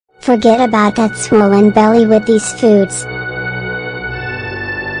Forget about that swollen belly with these foods.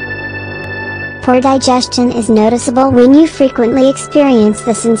 Poor digestion is noticeable when you frequently experience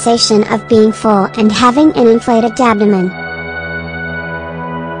the sensation of being full and having an inflated abdomen.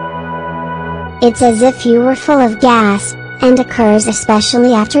 It's as if you were full of gas, and occurs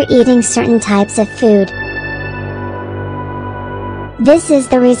especially after eating certain types of food. This is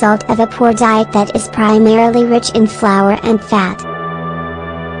the result of a poor diet that is primarily rich in flour and fat.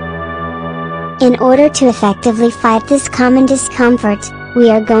 In order to effectively fight this common discomfort,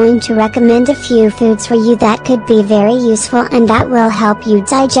 we are going to recommend a few foods for you that could be very useful and that will help you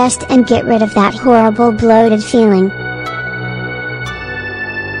digest and get rid of that horrible bloated feeling.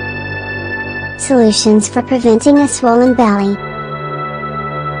 Solutions for preventing a swollen belly.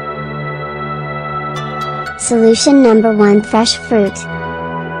 Solution number 1: fresh fruit.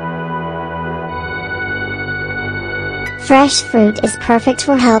 Fresh fruit is perfect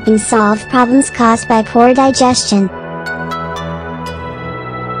for helping solve problems caused by poor digestion.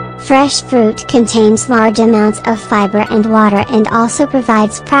 Fresh fruit contains large amounts of fiber and water and also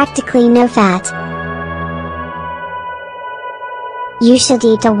provides practically no fat. You should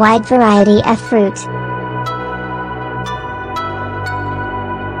eat a wide variety of fruit.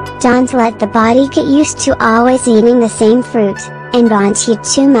 Don't let the body get used to always eating the same fruit, and don't eat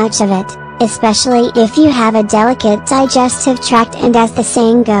too much of it, especially if you have a delicate digestive tract, and as the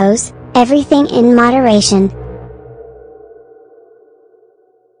saying goes, everything in moderation.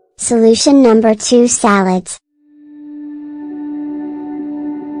 Solution number 2: salads.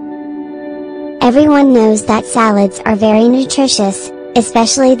 Everyone knows that salads are very nutritious,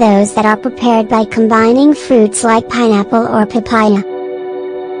 especially those that are prepared by combining fruits like pineapple or papaya.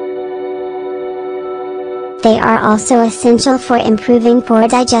 They are also essential for improving poor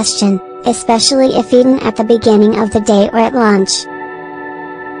digestion, especially if eaten at the beginning of the day or at lunch.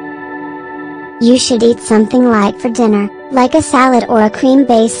 You should eat something light for dinner, like a salad or a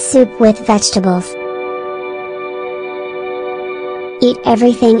cream-based soup with vegetables. Eat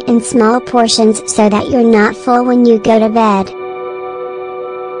everything in small portions so that you're not full when you go to bed.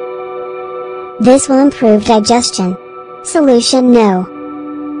 This will improve digestion. Solution No.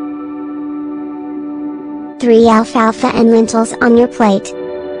 3. Alfalfa and lentils on your plate.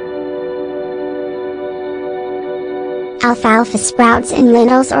 Alfalfa sprouts and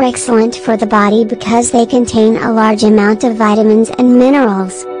lentils are excellent for the body because they contain a large amount of vitamins and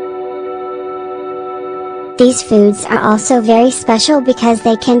minerals. These foods are also very special because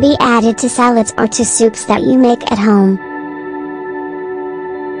they can be added to salads or to soups that you make at home.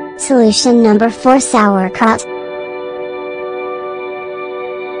 Solution number 4: sauerkraut.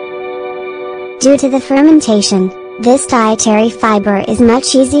 Due to the fermentation, this dietary fiber is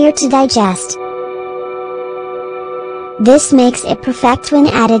much easier to digest. This makes it perfect when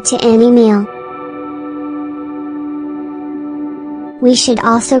added to any meal. We should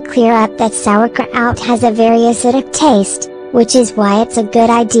also clear up that sauerkraut has a very acidic taste, which is why it's a good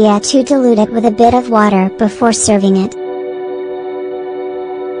idea to dilute it with a bit of water before serving it.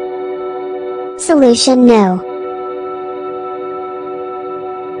 Solution No.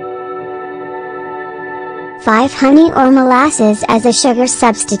 5. Honey or molasses as a sugar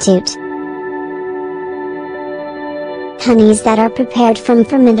substitute. Honeys that are prepared from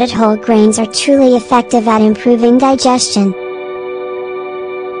fermented whole grains are truly effective at improving digestion.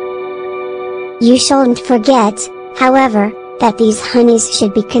 You shouldn't forget, however, that these honeys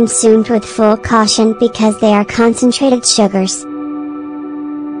should be consumed with full caution because they are concentrated sugars.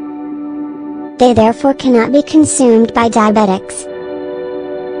 They therefore cannot be consumed by diabetics.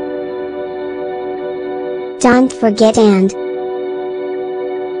 Don't forget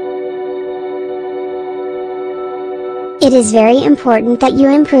it is very important that you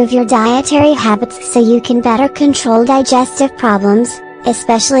improve your dietary habits so you can better control digestive problems,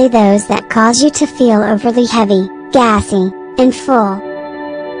 especially those that cause you to feel overly heavy, gassy, and full.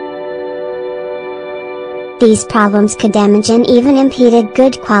 These problems could damage and even impede a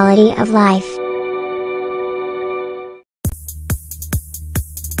good quality of life.